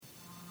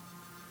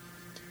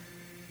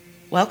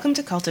Welcome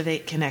to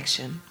Cultivate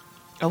Connection,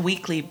 a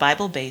weekly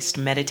Bible-based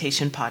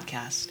meditation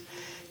podcast,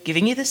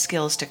 giving you the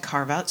skills to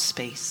carve out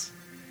space,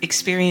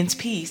 experience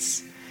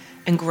peace,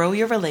 and grow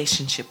your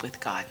relationship with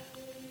God.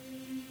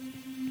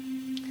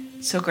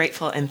 So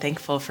grateful and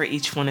thankful for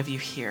each one of you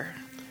here.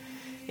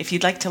 If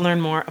you'd like to learn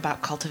more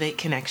about Cultivate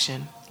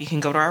Connection, you can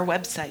go to our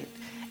website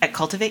at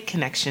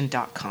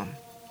cultivateconnection.com.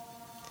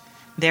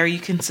 There you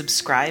can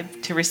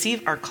subscribe to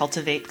receive our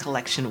Cultivate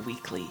Collection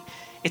weekly.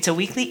 It's a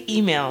weekly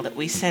email that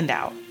we send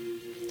out.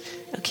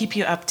 It'll keep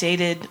you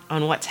updated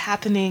on what's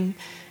happening,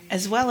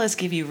 as well as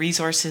give you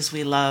resources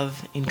we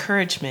love,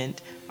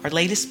 encouragement, our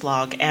latest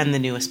blog, and the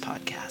newest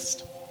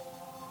podcast.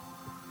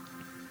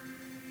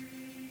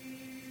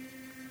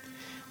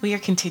 We are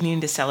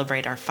continuing to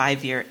celebrate our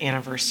 5-year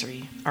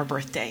anniversary, our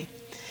birthday,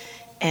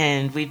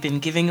 and we've been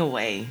giving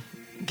away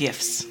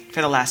gifts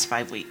for the last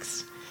 5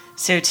 weeks.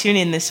 So tune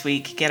in this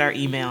week, get our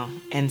email,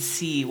 and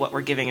see what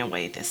we're giving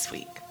away this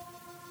week.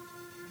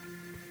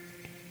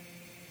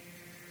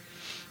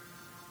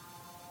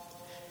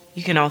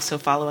 You can also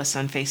follow us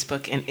on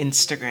Facebook and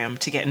Instagram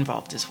to get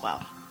involved as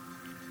well.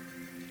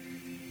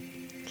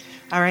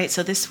 All right,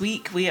 so this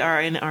week we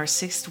are in our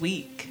 6th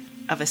week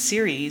of a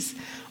series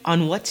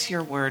on What's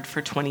Your Word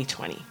for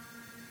 2020.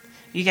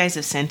 You guys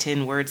have sent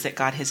in words that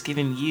God has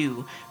given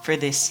you for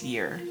this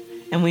year,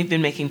 and we've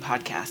been making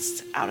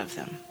podcasts out of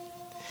them.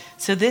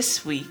 So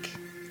this week,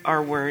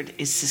 our word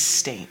is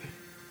sustain.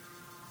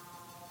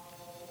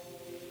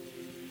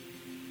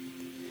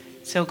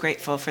 So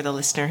grateful for the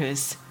listener who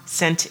has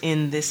sent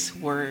in this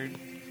word.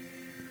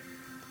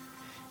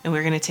 And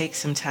we're going to take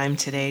some time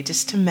today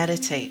just to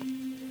meditate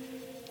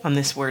on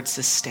this word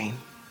sustain.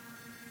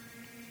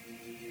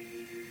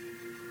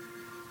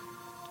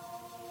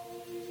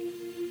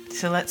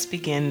 So let's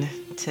begin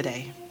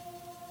today.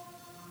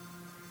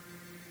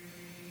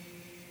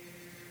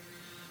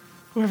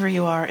 Wherever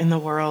you are in the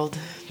world,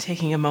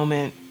 taking a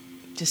moment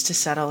just to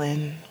settle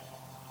in.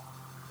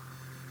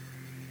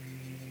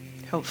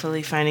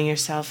 Hopefully finding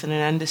yourself in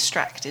an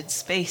undistracted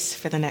space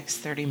for the next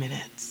 30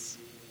 minutes.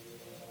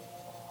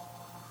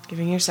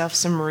 Giving yourself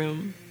some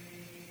room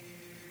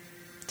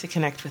to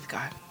connect with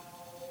God.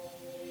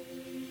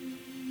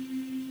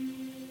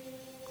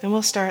 And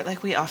we'll start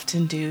like we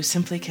often do,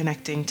 simply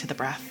connecting to the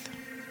breath.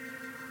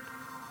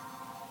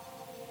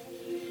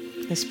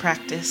 This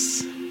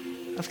practice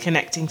of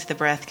connecting to the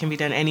breath can be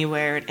done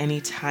anywhere at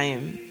any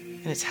time,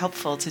 and it's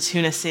helpful to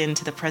tune us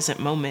into the present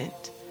moment,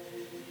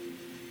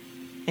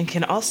 and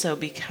can also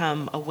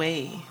become a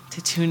way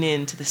to tune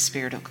in to the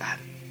Spirit of God.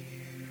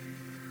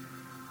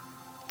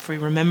 If we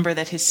remember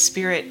that His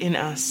Spirit in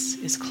us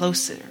is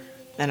closer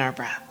than our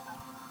breath.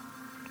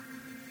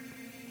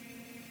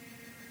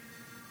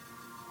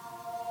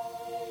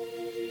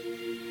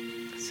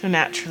 So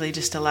naturally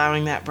just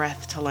allowing that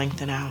breath to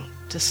lengthen out,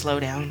 to slow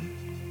down.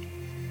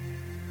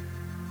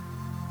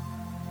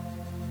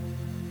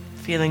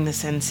 Feeling the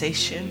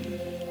sensation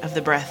of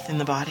the breath in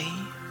the body.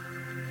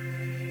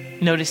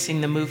 Noticing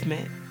the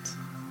movement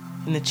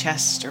in the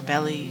chest or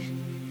belly.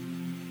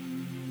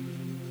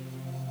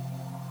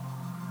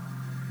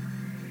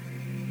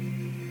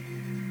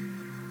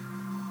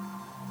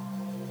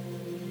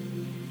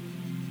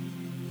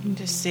 And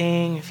just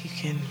seeing if you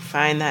can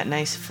find that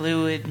nice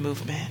fluid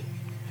movement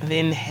of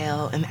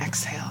inhale and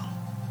exhale.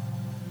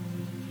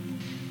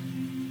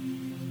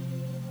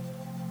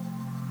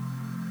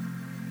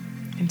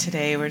 And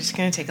today we're just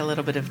going to take a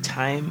little bit of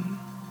time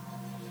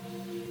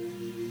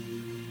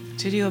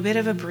to do a bit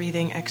of a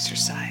breathing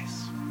exercise.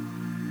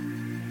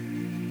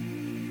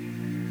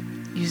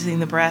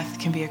 Using the breath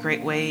can be a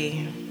great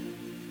way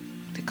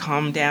to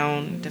calm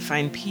down, to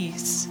find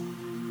peace.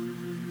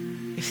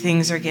 If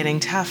things are getting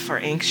tough or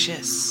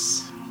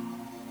anxious,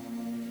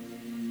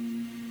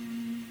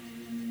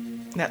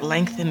 that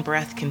lengthened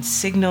breath can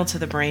signal to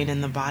the brain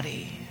and the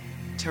body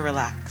to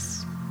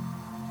relax,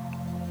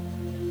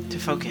 to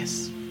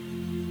focus.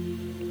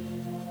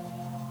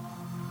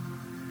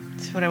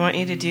 So what I want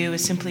you to do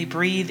is simply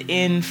breathe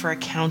in for a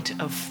count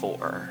of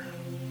 4.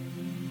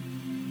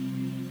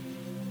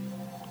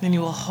 Then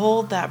you will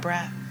hold that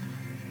breath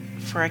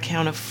for a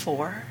count of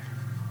 4.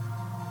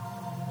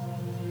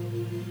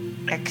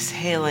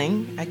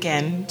 Exhaling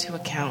again to a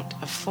count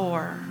of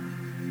 4.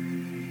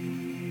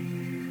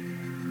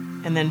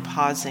 And then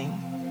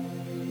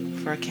pausing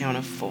for a count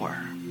of 4.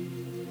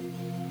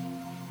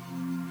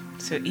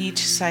 So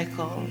each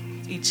cycle,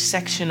 each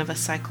section of a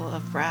cycle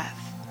of breath,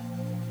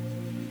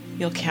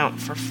 you'll count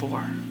for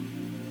 4.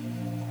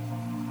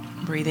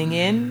 Breathing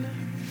in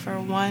for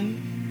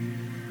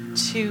 1,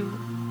 2,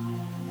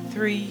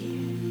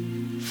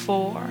 3,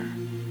 4,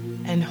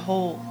 and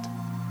hold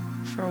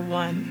for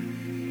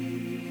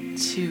 1,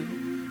 2,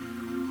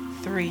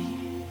 3,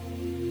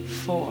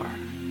 4.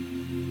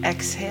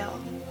 Exhale.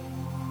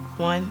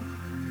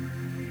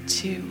 1,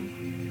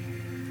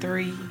 2,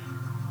 3,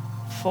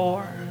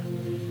 4,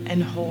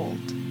 and hold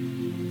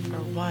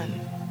for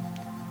 1,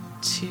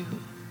 2,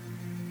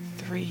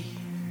 3,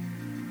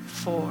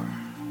 4.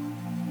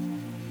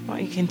 I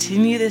want you to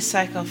continue this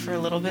cycle for a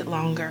little bit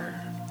longer.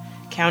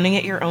 counting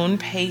at your own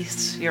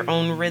pace, your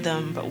own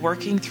rhythm, but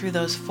working through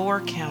those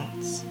 4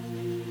 counts.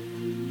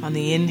 On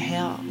the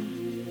inhale,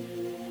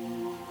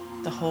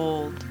 the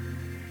hold,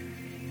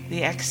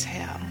 the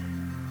exhale,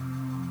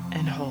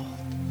 and hold.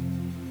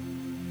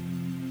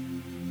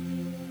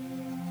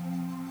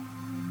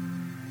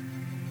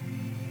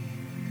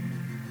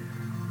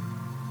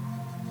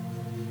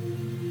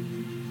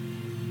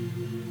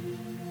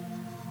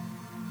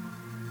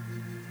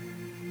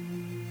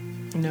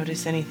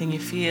 Notice anything you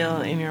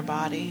feel in your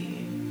body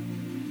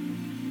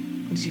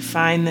as you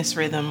find this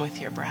rhythm with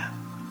your breath.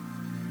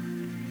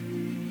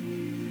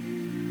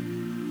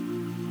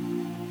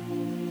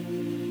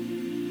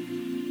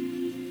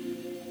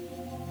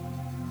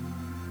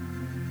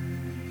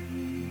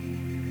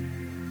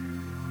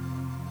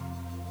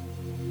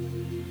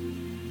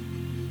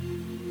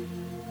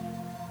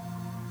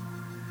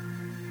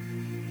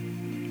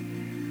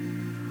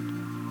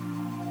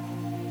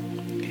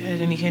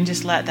 Good, and you can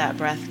just let that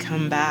breath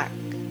come back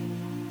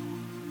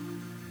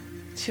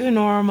to a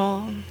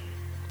normal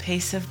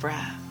pace of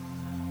breath.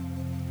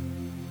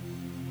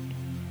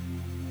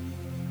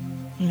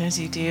 And as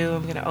you do,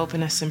 I'm going to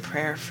open us in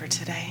prayer for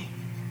today.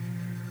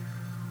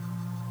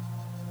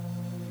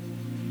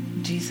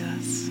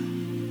 Jesus,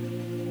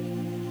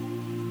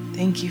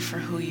 thank you for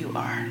who you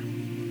are.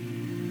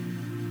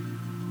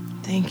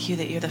 Thank you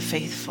that you're the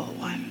faithful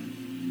one.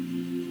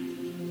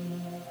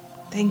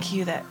 Thank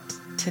you that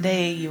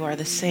today you are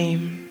the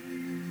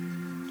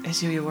same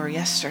as you were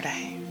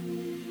yesterday.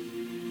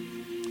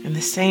 And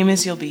the same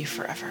as you'll be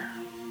forever.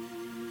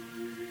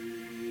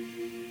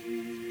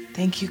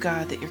 Thank you,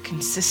 God, that you're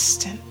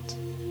consistent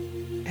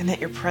and that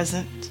you're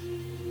present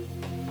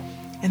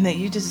and that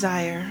you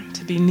desire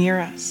to be near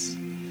us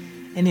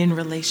and in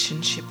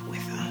relationship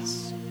with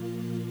us.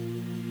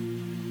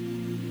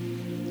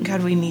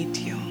 God, we need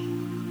you.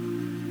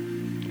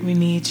 We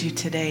need you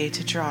today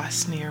to draw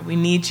us near. We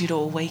need you to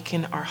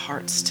awaken our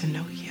hearts to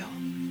know you.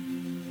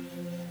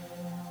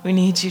 We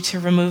need you to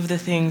remove the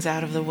things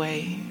out of the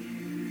way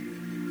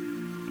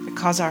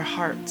cause our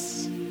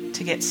hearts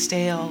to get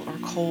stale or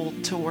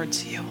cold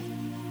towards you.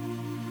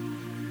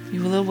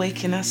 You will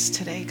awaken us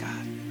today,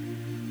 God.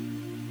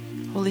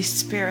 Holy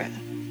Spirit,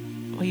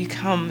 will you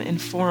come and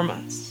form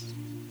us,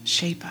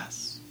 shape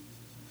us?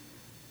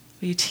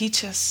 Will you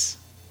teach us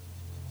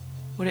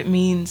what it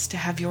means to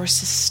have your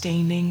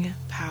sustaining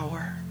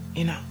power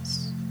in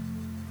us,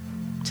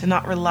 to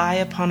not rely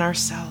upon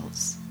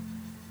ourselves,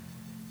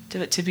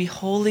 but to be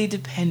wholly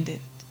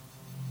dependent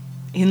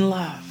in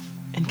love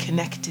and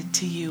connected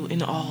to you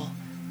in all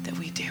that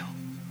we do.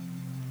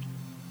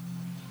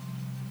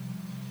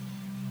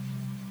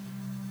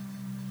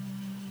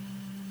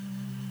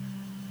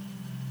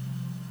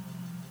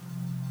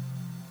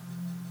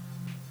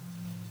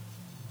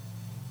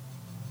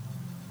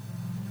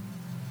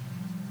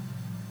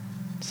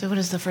 So what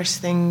is the first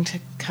thing to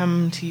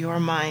come to your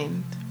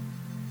mind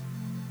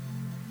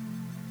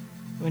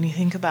when you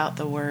think about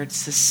the word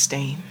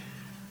sustain?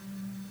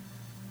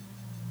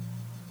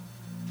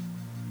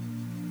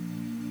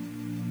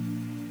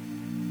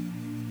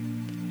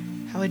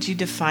 How would you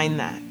define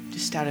that,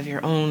 just out of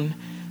your own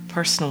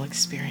personal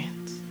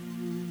experience?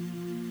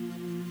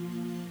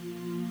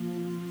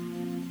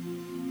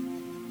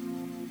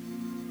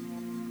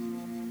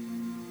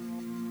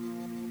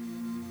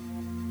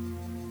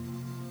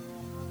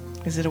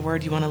 Is it a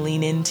word you want to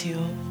lean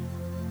into?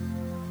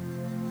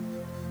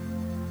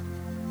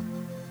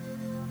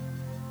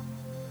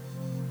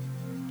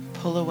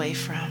 Pull away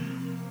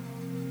from?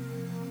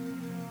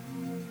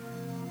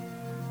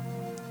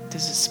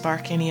 Does it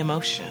spark any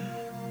emotion?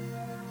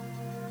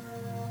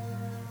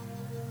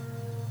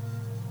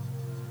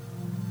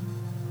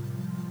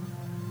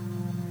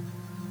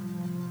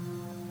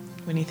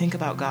 When you think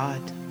about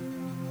God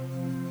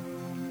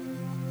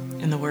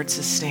and the word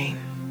sustain,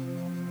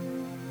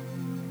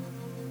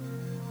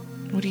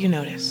 what do you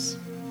notice?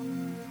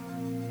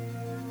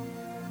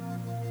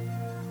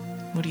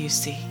 What do you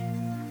see?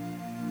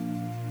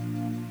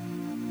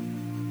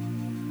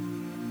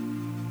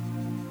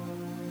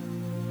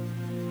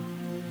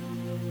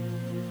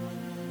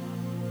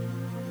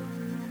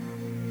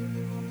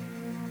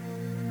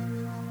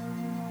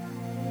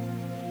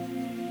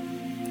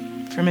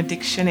 From a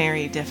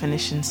dictionary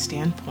definition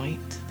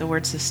standpoint, the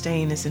word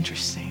sustain is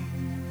interesting.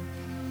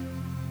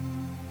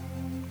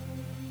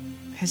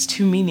 It has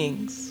 2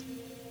 meanings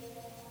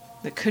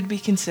that could be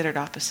considered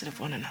opposite of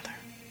one another.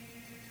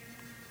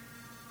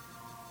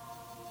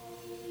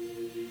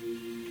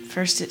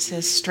 First, it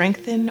says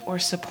strengthen or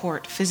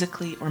support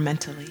physically or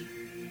mentally.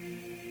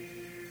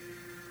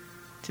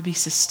 To be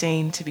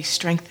sustained, to be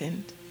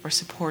strengthened or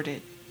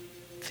supported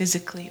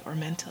physically or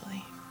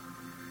mentally.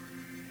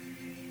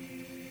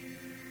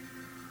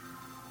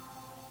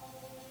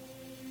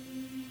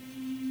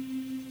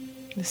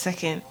 The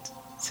second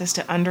says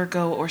to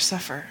undergo or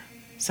suffer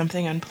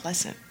something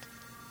unpleasant.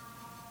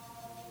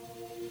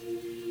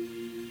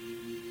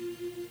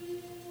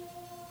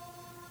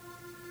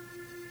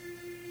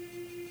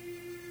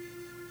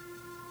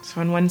 So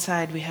on one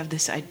side we have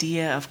this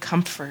idea of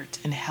comfort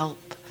and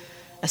help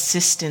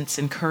assistance,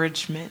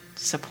 encouragement,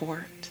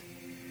 support.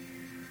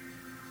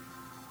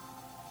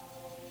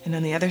 And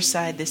on the other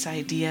side, this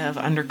idea of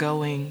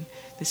undergoing,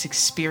 this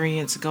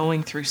experience,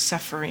 going through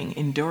suffering,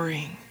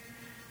 enduring.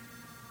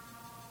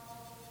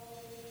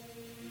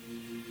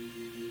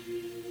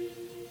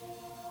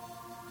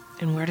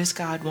 And where does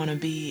God want to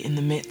be in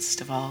the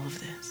midst of all of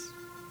this?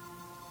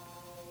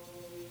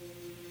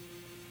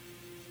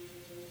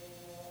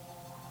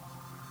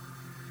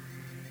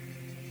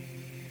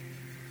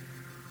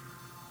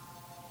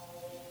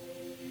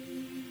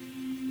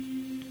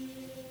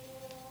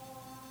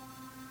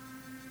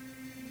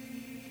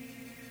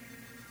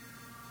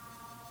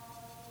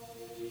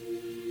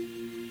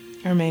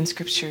 Our main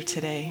scripture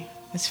today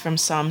is from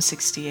Psalm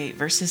 68,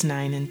 verses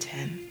 9 and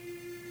 10.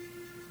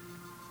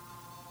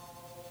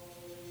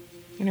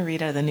 I'm going to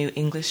read out of the New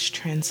English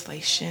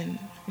Translation.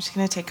 We're just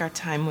going to take our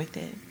time with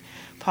it,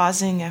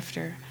 pausing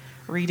after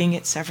reading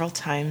it several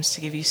times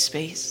to give you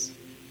space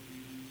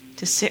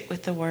to sit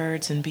with the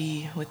words and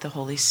be with the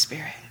Holy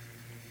Spirit.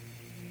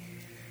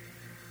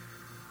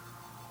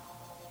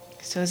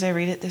 So as I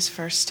read it this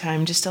first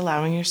time, just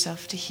allowing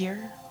yourself to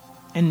hear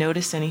and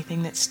notice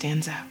anything that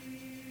stands out.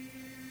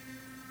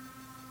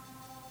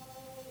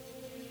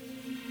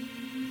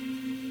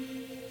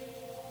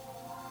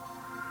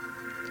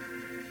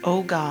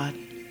 O God,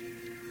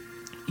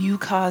 you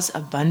cause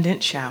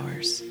abundant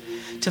showers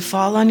to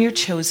fall on your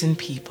chosen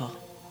people.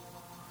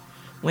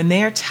 When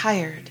they are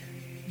tired,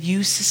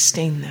 you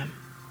sustain them,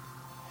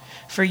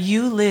 for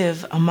you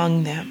live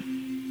among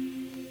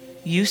them.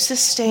 You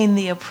sustain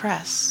the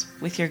oppressed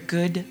with your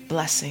good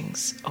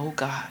blessings, O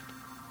God.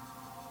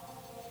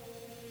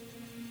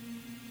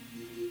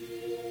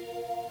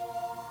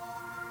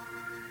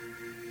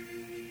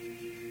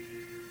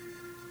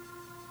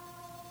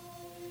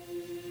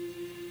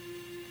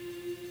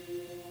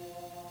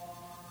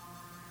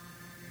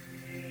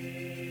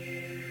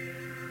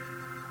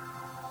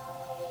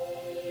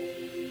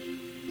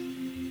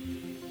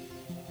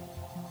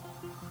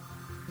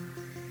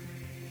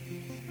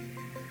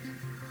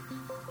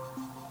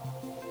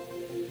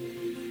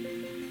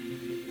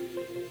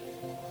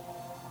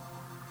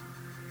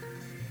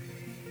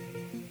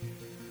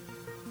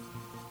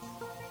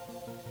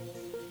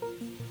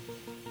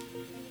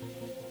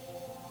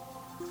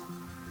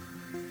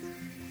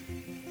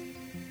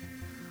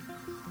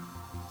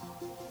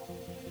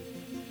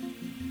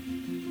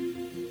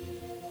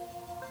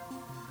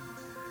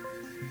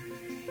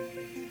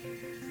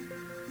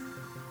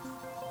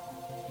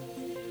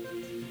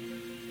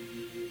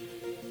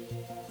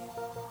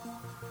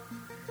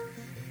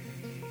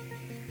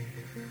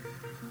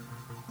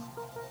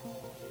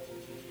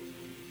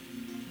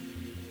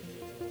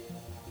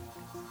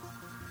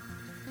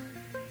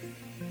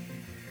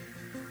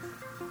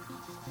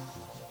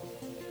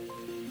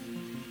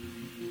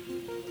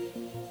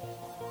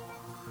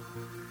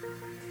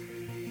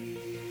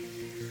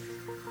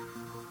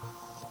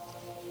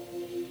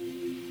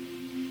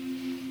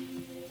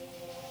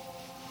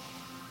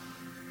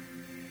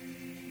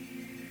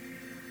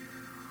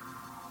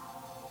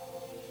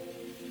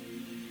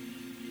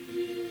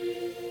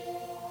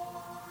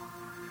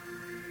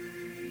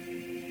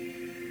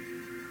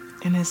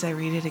 And as I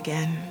read it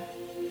again,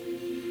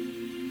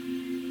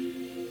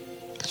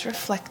 just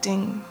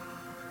reflecting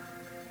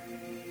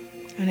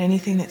on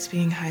anything that's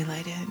being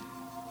highlighted,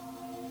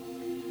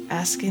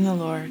 asking the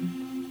Lord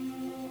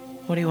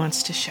what He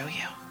wants to show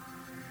you.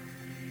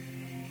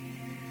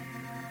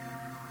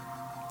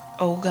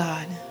 O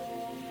God,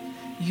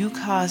 you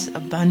cause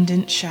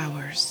abundant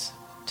showers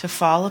to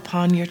fall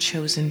upon your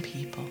chosen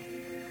people.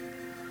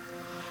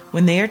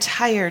 When they are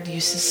tired, you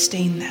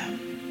sustain them,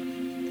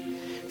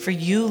 for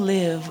you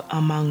live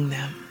among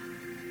them.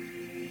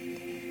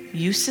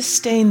 You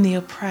sustain the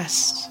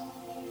oppressed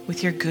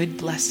with your good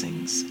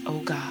blessings, O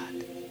God.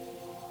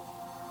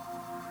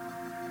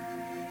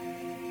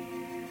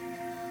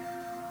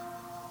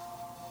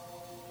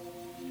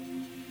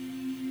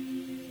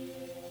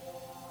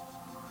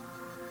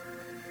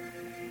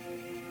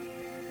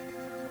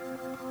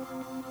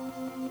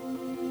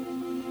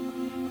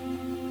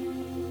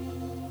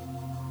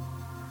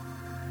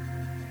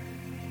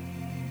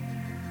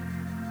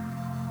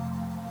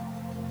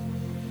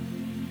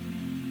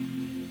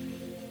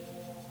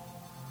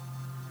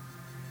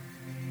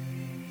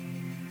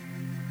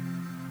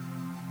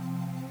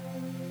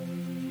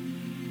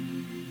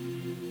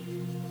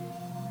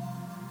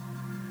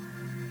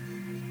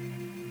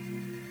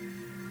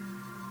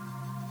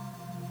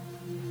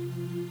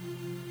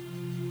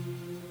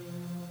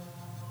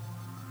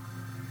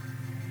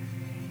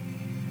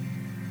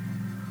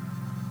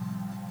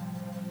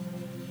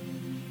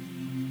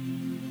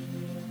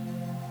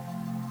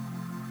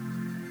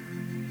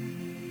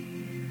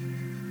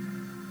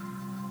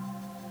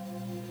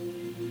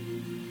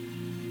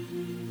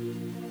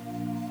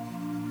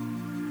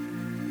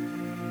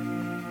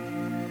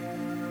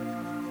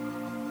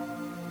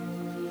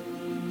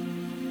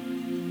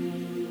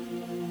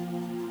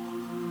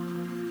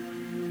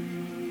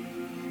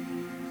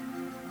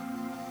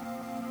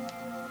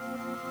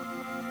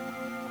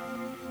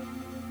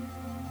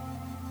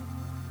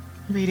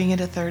 Reading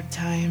it a third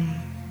time.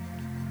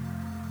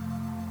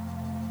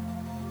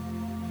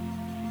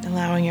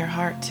 Allowing your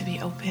heart to be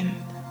open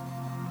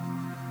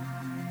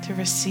to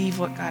receive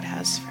what God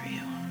has for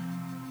you.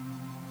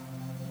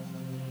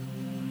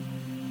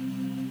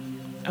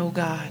 O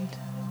God,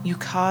 you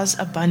cause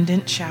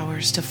abundant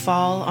showers to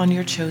fall on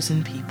your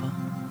chosen people.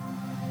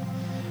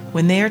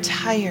 When they are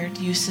tired,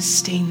 you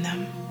sustain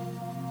them,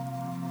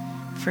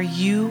 for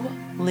you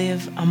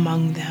live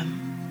among them.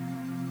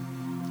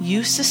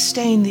 You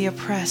sustain the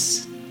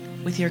oppressed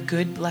with your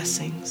good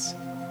blessings,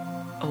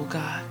 O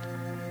God.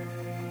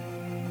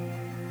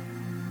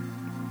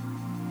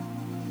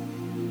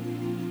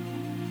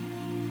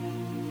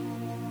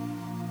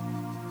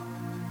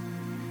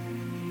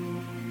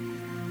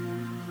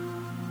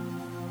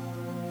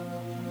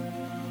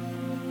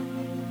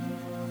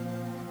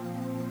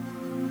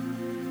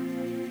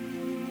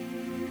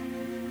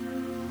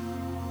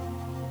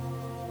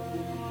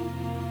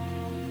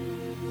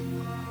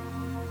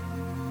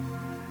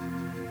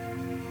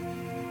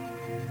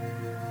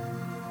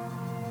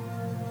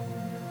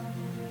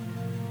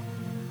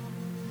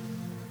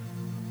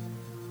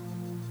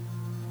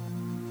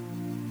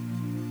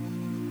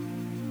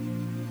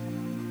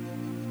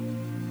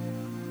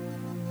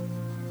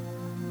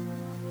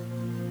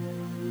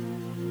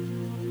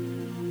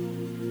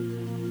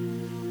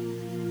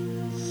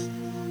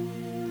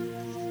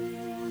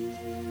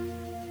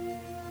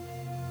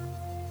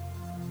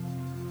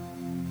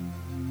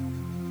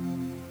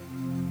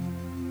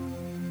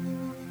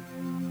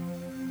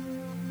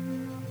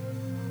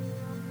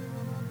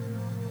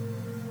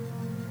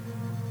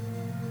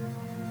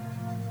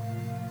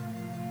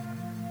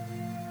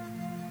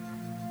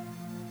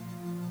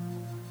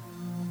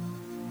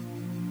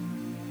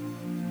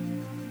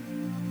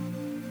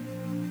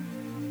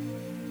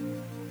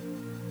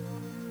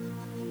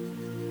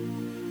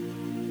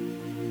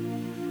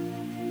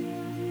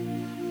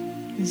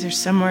 Is there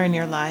somewhere in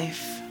your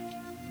life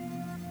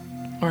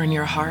or in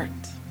your heart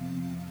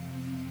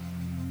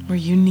where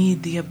you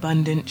need the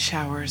abundant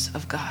showers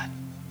of God?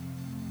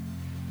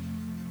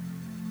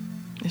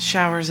 The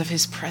showers of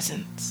His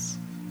presence,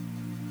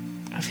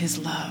 of His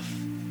love,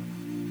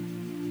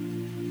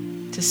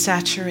 to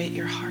saturate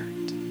your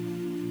heart,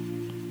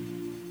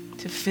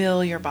 to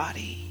fill your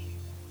body,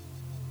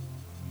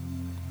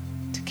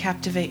 to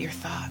captivate your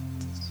thoughts.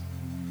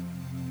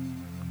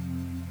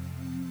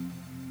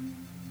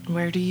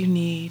 Where do you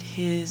need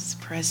His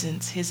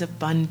presence, His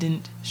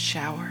abundant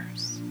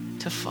showers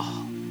to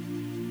fall?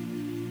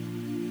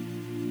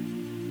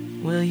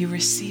 Will you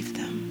receive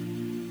them?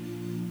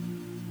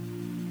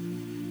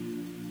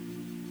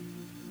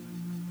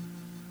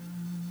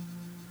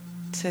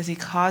 It says He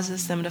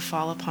causes them to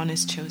fall upon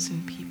His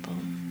chosen people,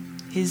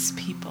 His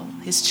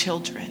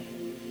children.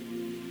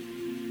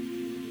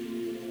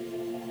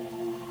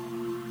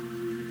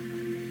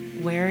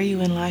 Where are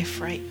you in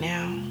life right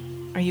now?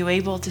 Are you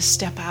able to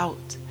step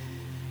out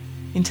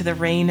into the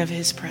rain of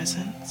His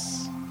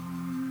presence?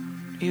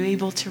 Are you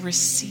able to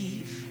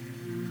receive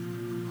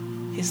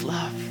His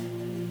love,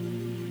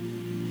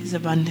 His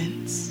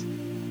abundance?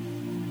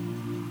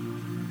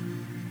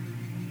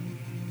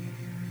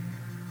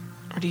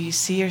 Or do you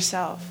see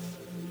yourself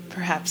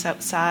perhaps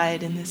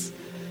outside in this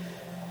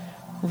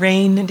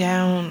rain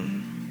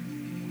down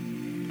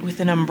with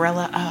an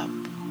umbrella up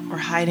or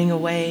hiding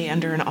away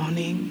under an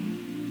awning?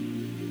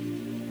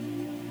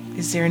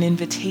 Is there an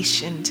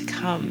invitation to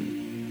come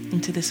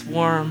into this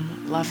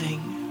warm,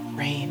 loving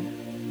rain?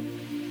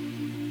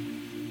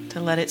 To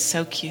let it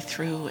soak you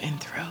through and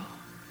through,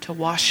 to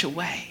wash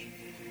away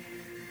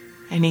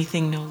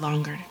anything no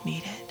longer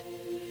needed.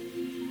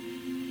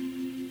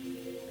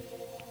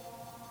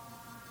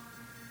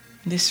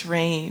 This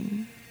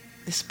rain,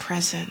 this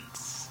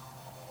presence,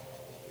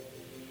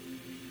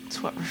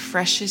 it's what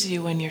refreshes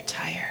you when you're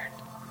tired.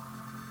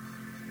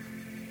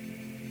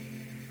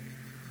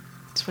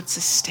 It's what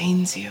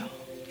sustains you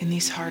in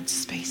these hard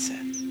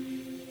spaces.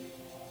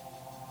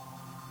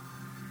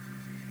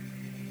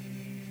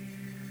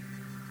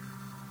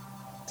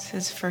 It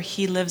says, for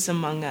He lives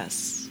among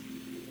us.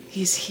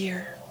 He's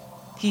here.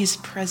 He's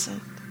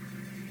present.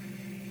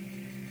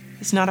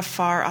 He's not a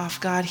far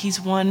off God. He's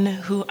one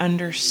who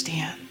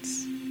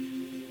understands.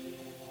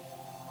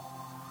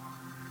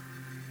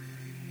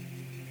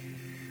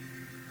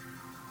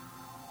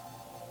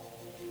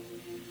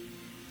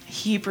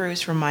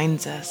 Hebrews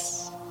reminds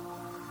us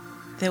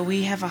that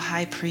we have a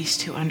high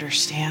priest who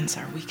understands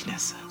our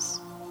weaknesses.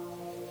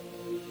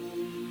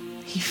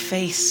 He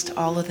faced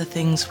all of the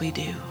things we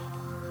do,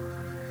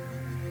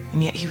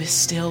 and yet He was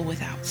still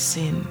without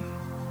sin.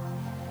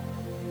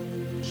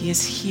 He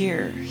is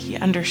here. He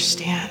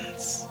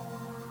understands.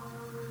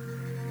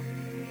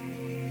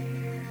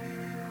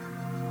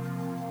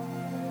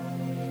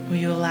 Will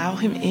you allow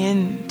Him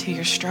into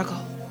your struggle?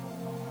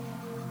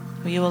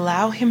 Will you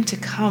allow Him to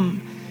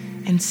come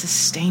and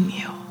sustain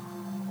you?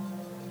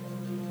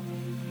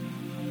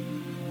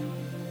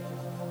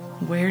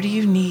 Where do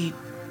you need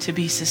to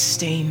be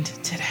sustained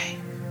today?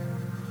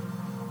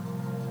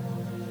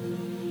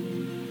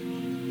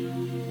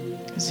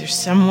 Is there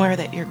somewhere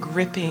that you're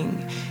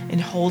gripping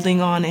and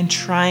holding on and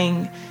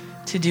trying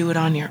to do it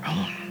on your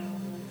own?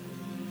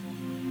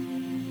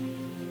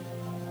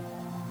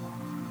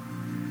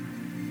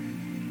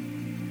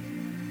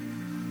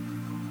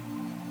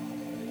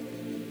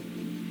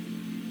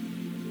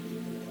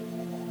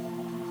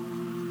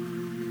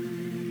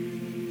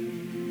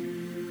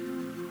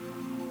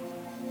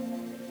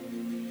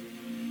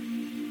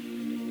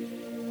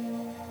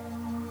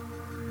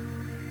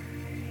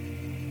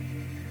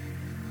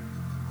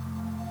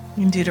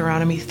 In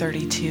Deuteronomy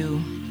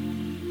 32,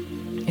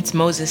 it's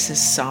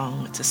Moses'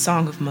 song. It's a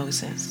song of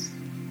Moses.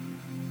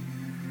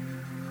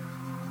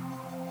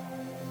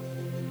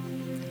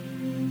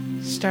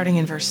 Starting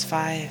in verse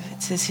 5,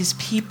 it says, "His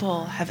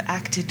people have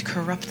acted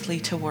corruptly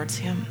towards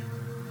him.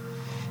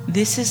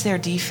 This is their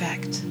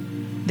defect.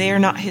 They are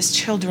not his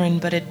children,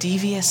 but a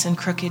devious and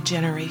crooked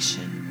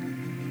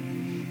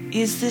generation.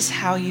 Is this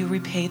how you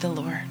repay the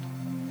Lord,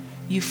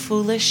 you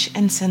foolish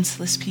and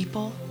senseless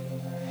people?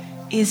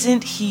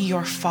 Isn't he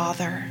your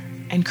father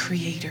and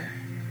creator?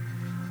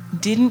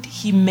 Didn't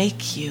he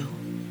make you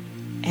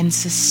and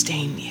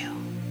sustain you?"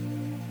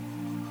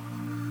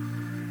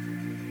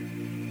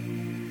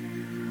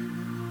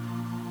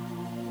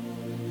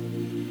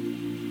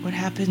 What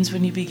happens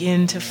when you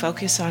begin to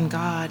focus on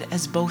God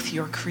as both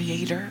your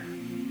creator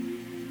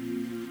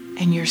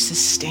and your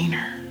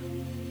sustainer?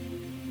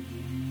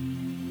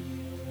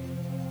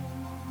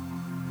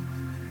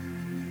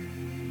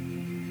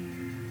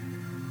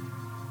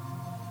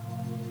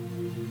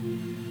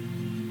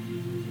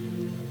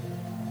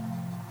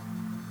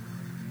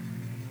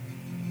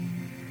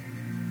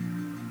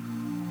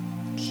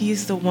 He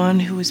is the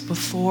one who is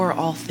before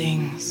all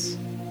things.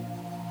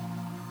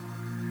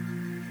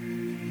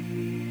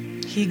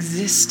 He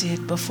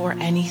existed before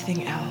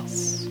anything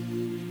else.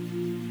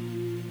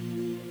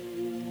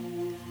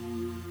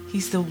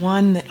 He's the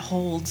one that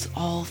holds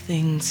all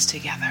things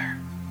together.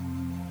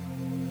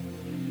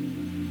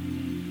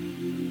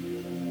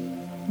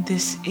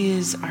 This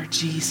is our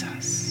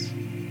Jesus.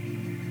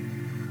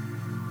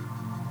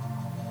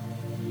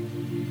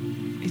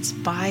 It's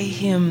by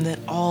him that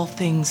all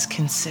things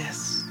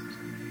consist.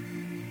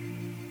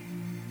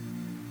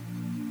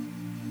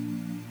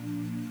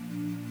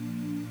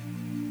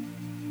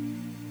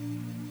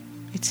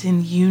 It's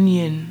in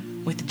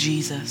union with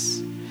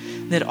Jesus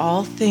that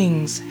all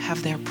things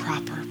have their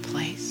proper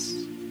place.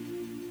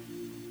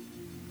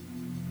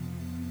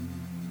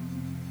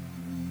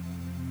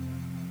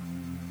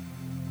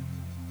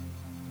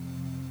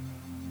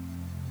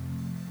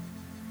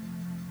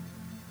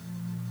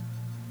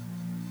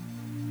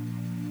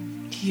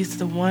 He is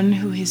the one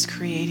who has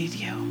created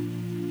you.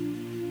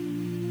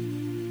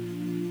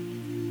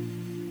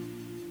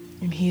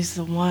 And he is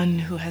the one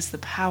who has the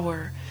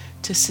power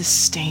to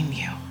sustain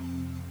you.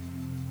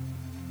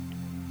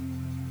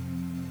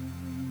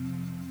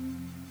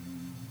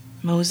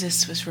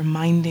 Moses was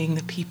reminding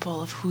the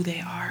people of who they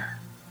are.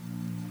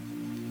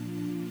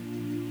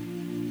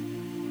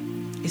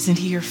 Isn't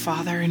he your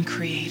father and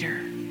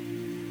creator?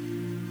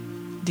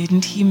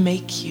 Didn't he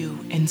make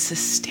you and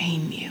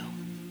sustain you?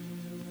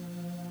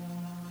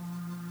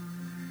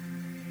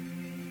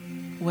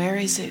 Where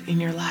is it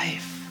in your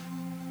life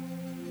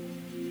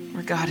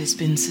where God has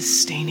been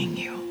sustaining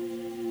you?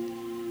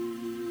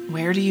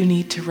 Where do you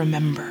need to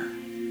remember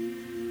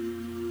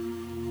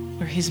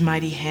where his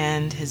mighty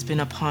hand has been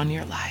upon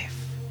your life,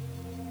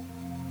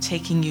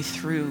 taking you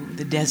through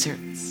the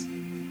deserts,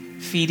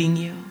 feeding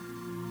you,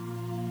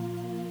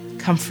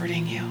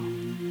 comforting you,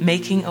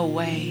 making a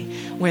way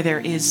where there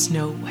is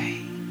no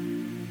way?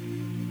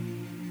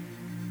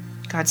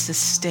 God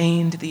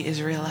sustained the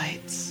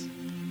Israelites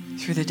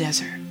through the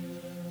desert,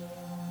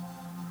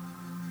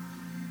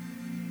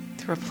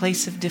 through a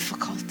place of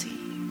difficulty,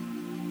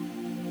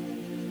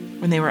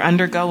 when they were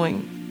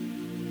undergoing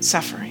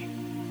suffering.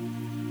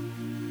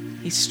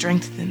 He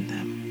strengthened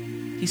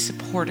them. He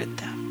supported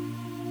them.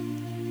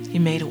 He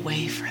made a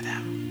way for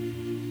them.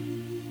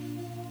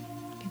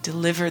 He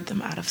delivered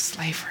them out of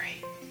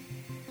slavery.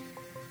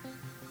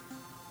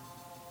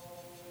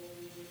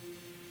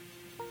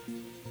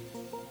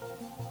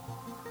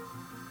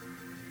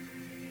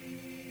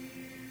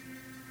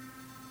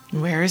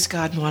 Where is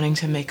God wanting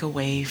to make a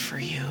way for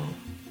you?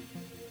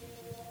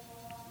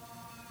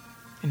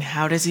 And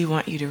how does he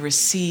want you to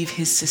receive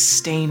his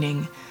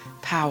sustaining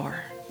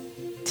power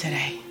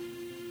today?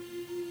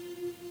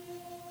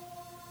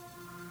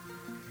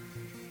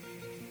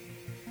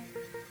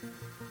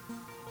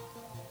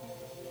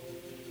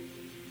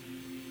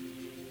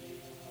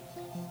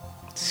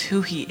 It's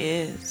who he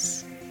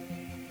is,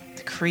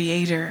 the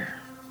creator,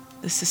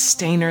 the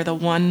sustainer, the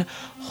one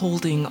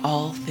holding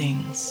all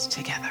things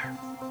together.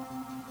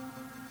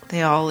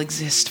 They all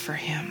exist for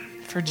him,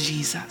 for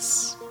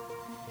Jesus.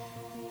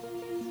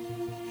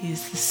 He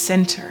is the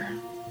center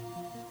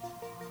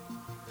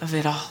of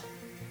it all.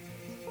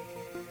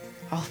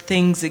 All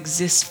things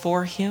exist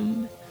for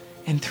him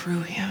and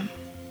through him.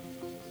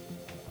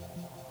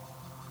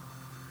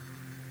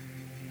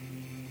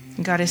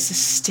 God is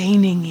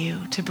sustaining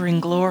you to bring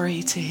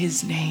glory to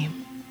his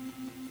name.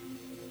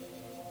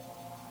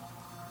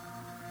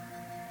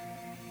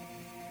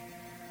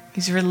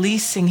 He's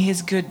releasing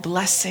his good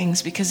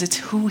blessings because it's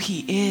who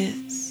he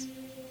is.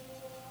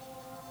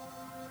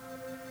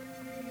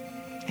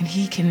 And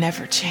he can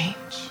never change.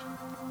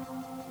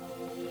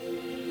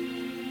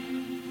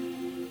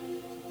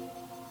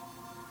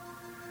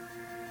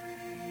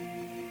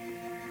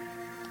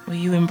 Will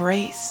you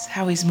embrace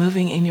how he's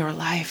moving in your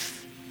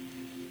life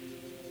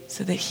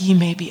so that he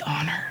may be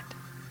honored,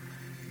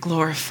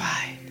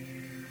 glorified,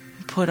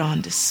 and put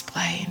on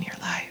display in your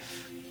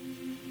life?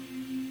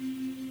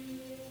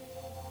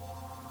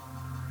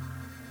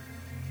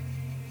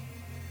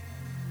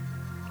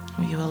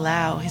 Will you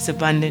allow his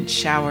abundant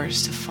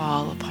showers to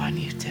fall upon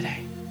you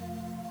today?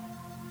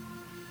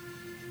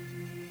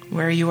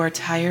 Where you are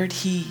tired,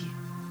 he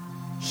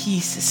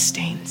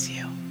sustains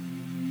you.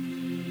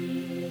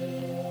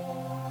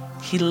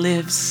 He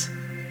lives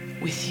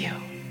with you.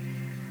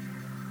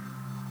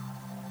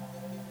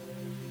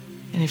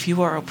 And if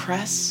you are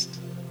oppressed,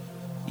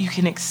 you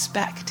can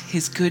expect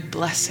his good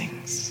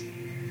blessings,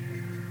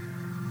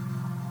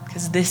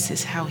 because this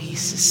is how he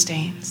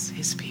sustains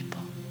his people.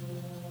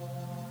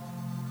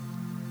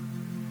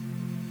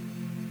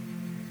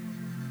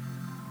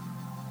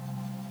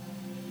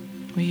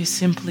 Will you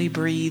simply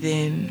breathe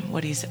in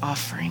what he's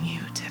offering you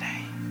today?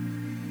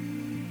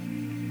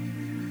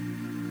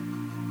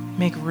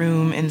 Make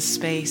room and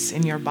space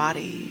in your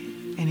body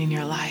and in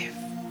your life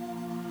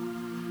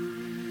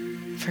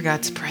for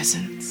God's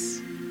presence.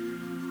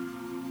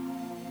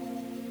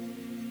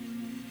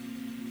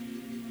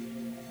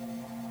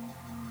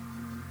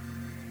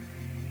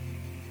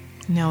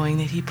 Knowing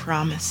that he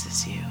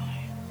promises you,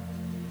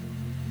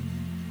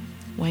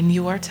 when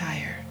you are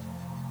tired,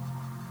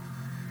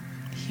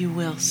 he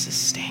will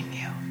sustain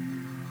you.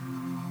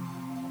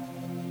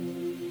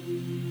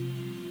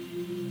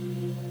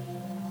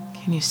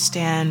 Can you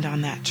stand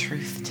on that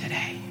truth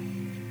today?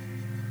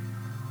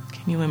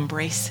 Can you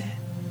embrace it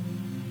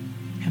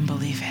and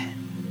believe it?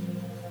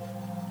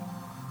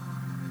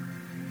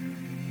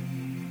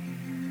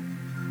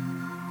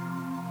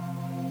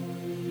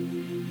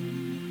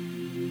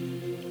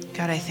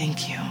 God, I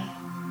thank you.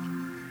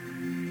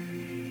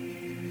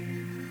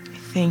 I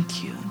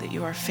thank you that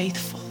you are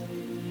faithful.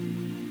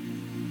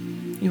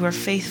 You are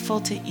faithful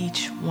to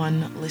each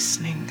one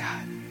listening,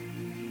 God.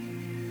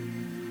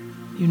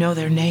 You know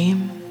their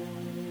name.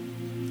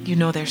 You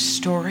know their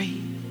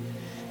story,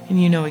 and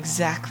you know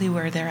exactly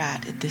where they're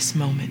at this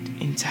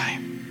moment in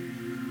time.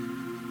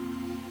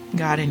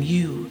 God, and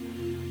you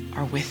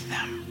are with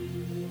them.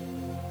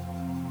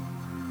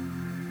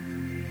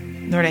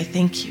 Lord, I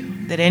thank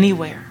you that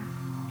anywhere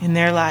in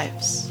their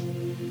lives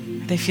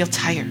they feel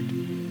tired,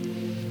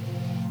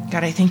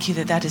 God, I thank you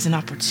that that is an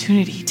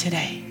opportunity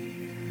today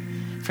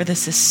for the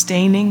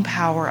sustaining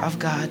power of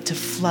God to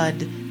flood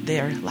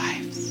their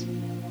lives.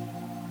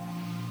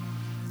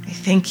 I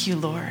thank you,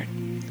 Lord,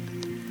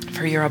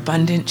 for your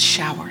abundant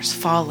showers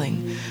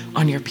falling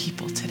on your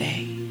people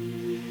today,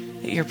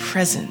 that your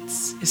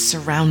presence is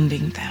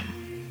surrounding them,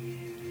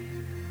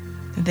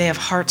 that they have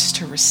hearts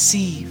to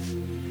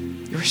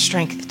receive your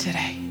strength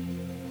today,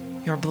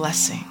 your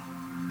blessing,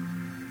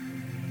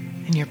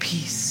 and your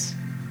peace.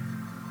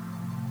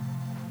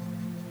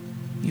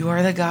 You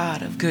are the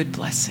God of good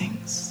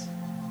blessings.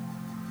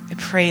 I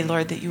pray,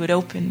 Lord, that you would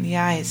open the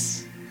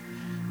eyes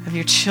of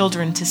your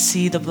children to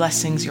see the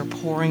blessings you're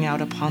pouring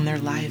out upon their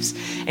lives,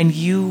 and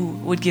you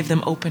would give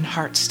them open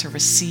hearts to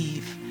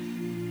receive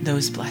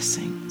those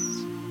blessings.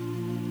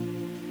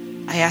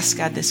 I ask,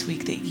 God, this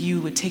week that you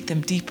would take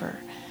them deeper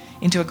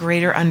into a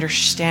greater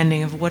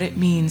understanding of what it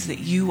means that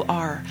you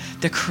are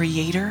the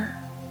creator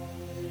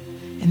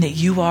and that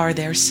you are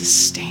their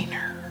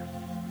sustainer.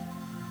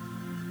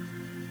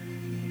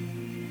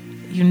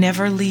 You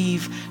never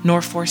leave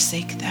nor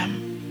forsake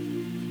them.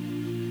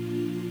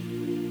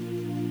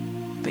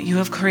 But you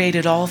have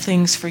created all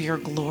things for your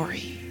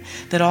glory,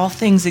 that all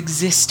things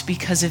exist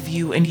because of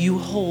you, and you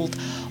hold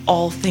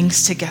all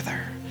things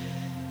together.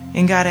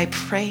 And God, I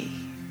pray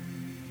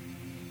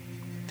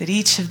that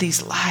each of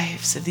these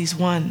lives, of these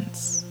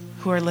ones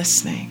who are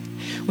listening,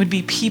 would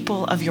be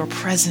people of your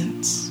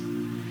presence,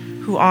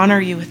 who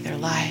honor you with their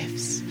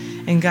lives.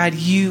 And God,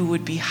 you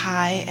would be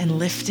high and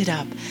lifted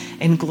up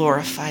and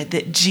glorified,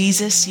 that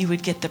Jesus, you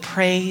would get the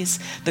praise,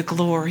 the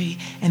glory,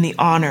 and the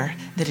honor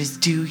that is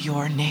due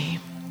your name.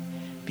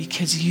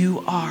 Because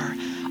you are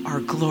our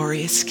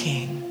glorious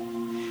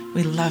King.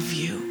 We love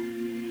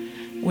you.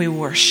 We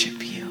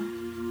worship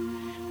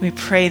you. We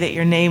pray that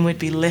your name would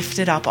be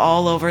lifted up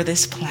all over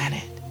this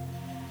planet,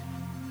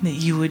 that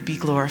you would be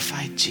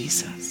glorified,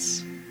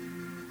 Jesus.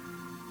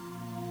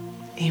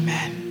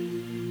 Amen.